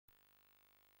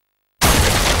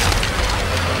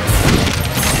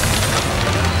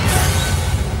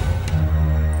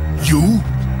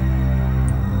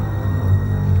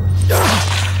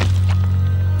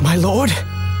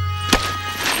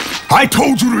I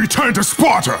told you to return to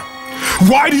Sparta!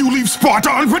 Why do you leave Sparta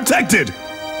unprotected?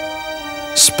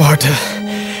 Sparta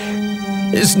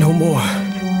is no more.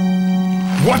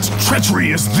 What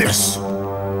treachery is this?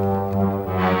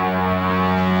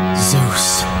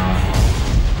 Zeus.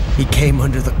 He came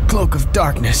under the cloak of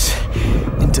darkness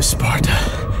into Sparta.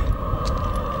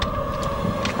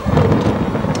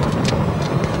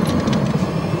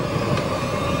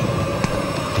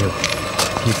 You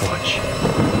keep watch.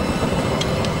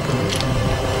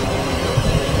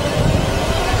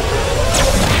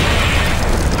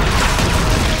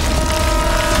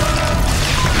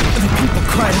 The people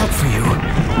cried out for you.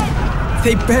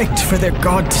 They begged for their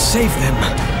god to save them.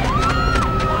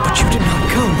 But you did not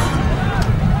come.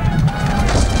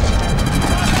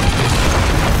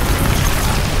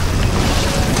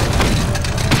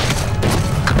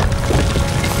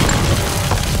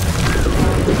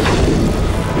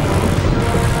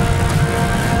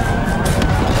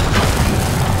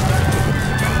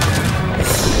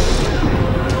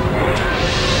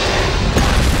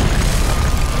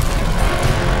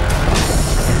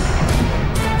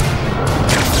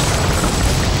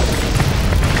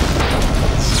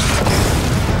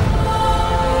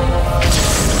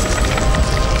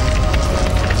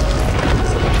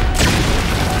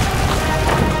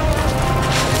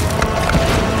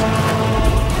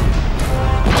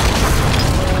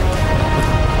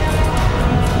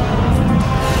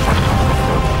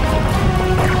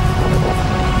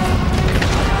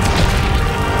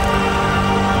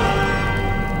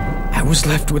 I was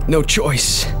left with no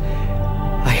choice.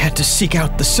 I had to seek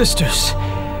out the sisters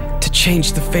to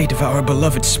change the fate of our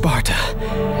beloved Sparta.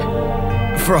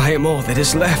 For I am all that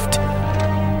is left.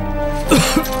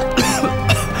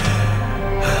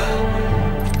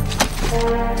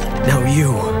 Now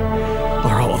you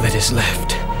are all that is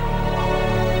left.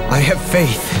 I have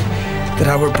faith that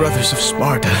our brothers of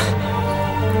Sparta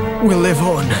will live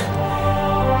on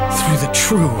through the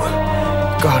true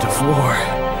God of War.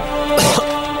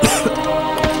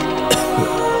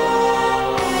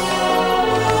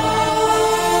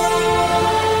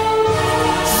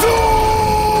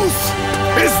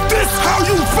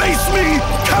 Face me,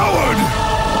 coward!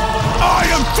 I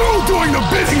am through doing the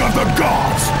bidding of the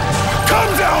gods!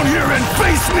 Come down here and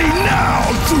face me now,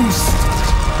 Zeus!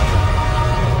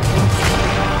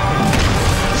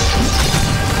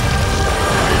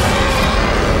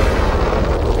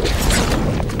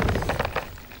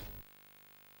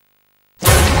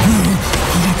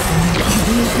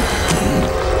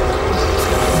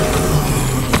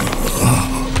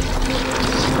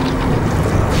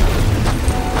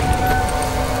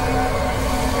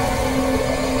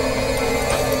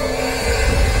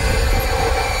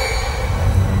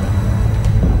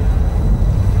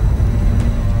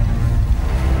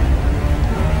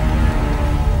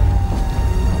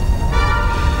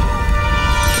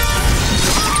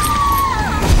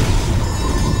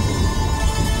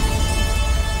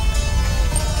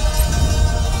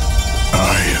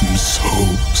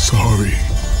 Sorry,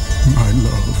 my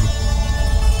love.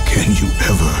 Can you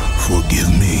ever forgive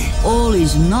me? All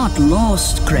is not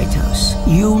lost, Kratos.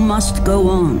 You must go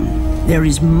on. There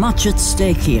is much at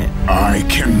stake here. I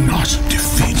cannot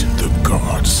defeat the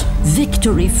gods.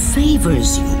 Victory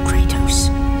favors you, Kratos.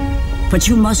 But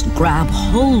you must grab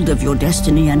hold of your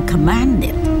destiny and command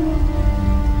it.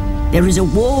 There is a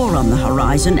war on the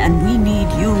horizon, and we need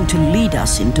you to lead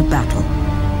us into battle.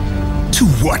 To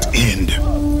what end?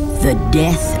 The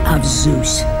death of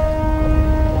Zeus.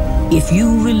 If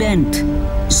you relent,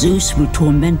 Zeus will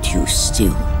torment you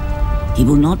still. He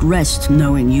will not rest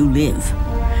knowing you live.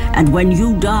 And when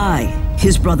you die,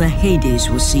 his brother Hades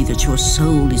will see that your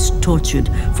soul is tortured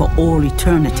for all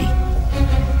eternity.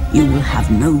 You will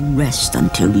have no rest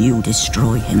until you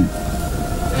destroy him.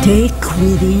 Take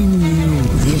within you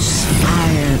this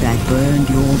fire that burned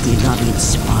your beloved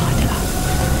Sparta.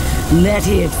 Let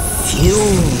it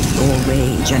fuel your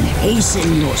rage and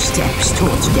hasten your steps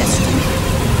towards destiny.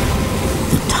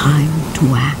 The time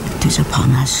to act is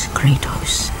upon us,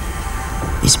 Kratos.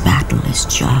 This battle is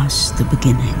just the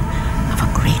beginning of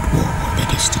a great war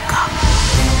that is to come.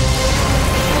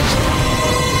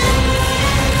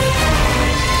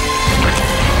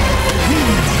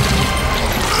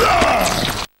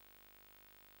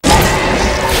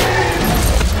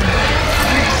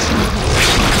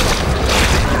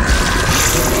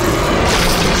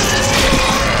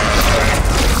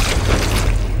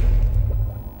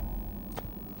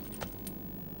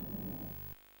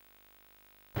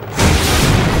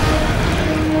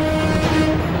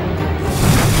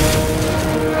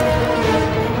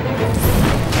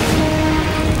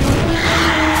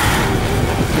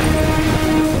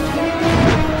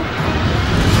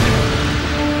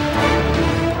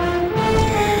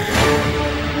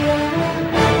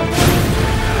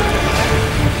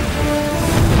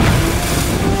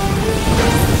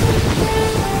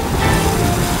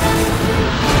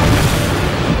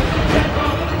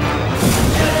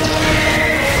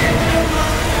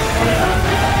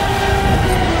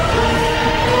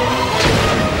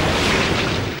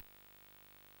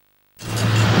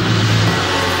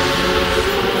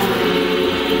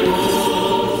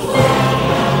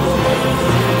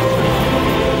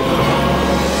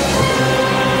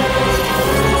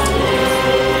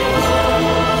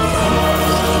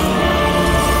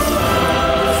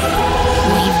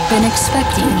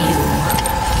 expecting you.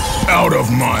 Out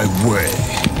of my way.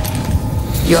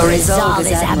 Your resolve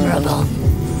is admirable,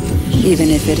 even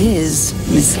if it is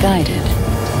misguided.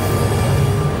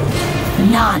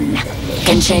 None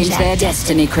can change their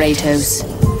destiny, Kratos.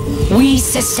 We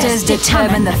sisters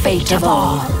determine the fate of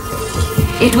all.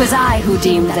 It was I who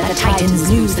deemed that the Titans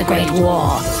lose the Great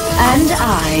War, and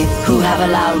I who have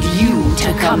allowed you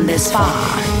to come this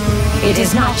far. It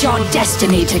is not your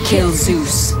destiny to kill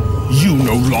Zeus. You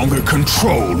no longer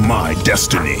control my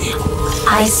destiny.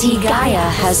 I see Gaia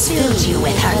has filled you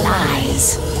with her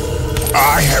lies.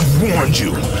 I have warned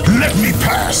you. Let me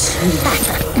pass.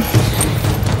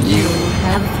 You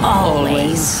have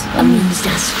always amused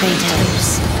us,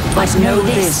 Kratos. But know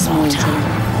this, mortal.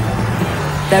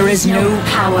 There is no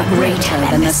power greater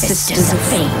than the Sisters of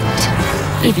Fate.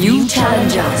 If you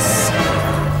challenge us,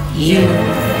 you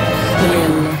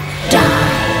will die.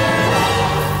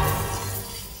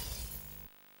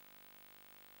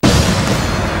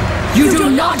 You do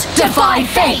not defy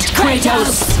fate,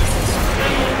 Kratos!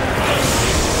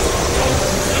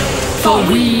 For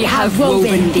we have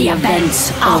woven the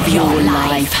events of your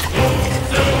life.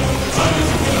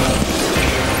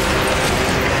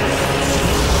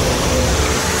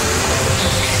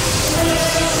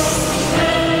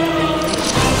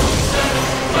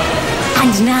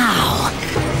 And now,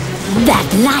 that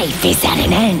life is at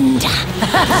an end.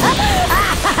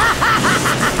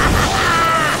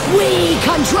 We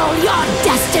control your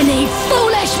destiny,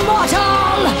 foolish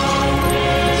mortal!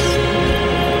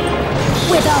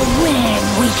 With a whim,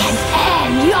 we can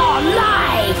end your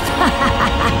life!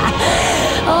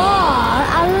 Or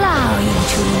allow you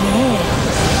to live.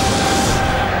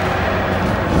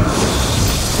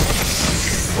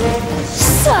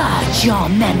 Search your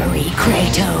memory,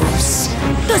 Kratos.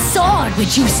 The sword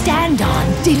which you stand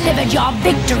on delivered your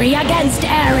victory against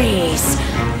Ares.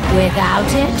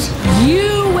 Without it,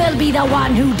 you will be the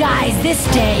one who dies this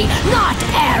day, not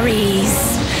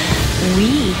Ares.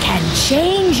 We can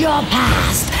change your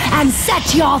past and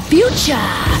set your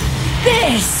future.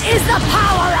 This is the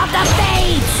power of the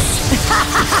Fates!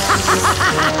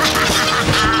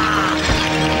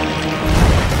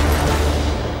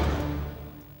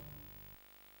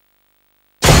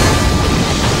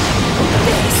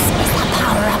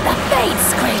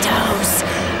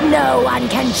 No one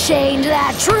can change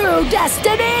their true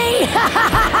destiny!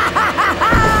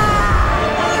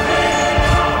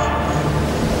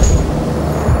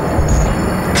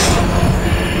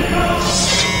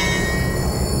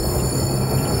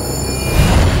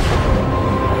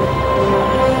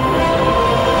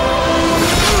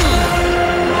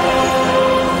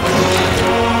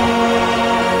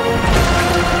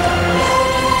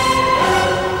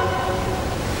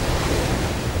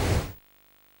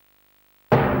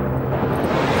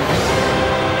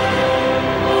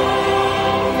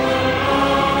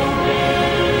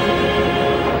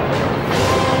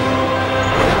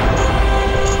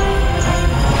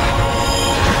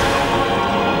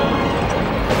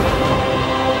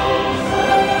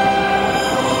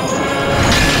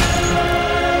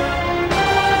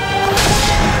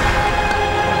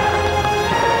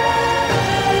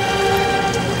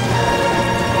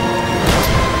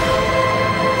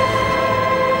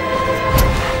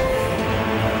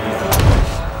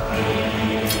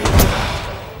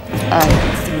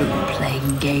 I'm through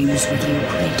playing games with you,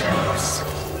 Kratos.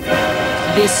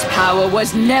 This power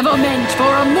was never meant for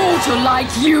a mortal like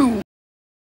you!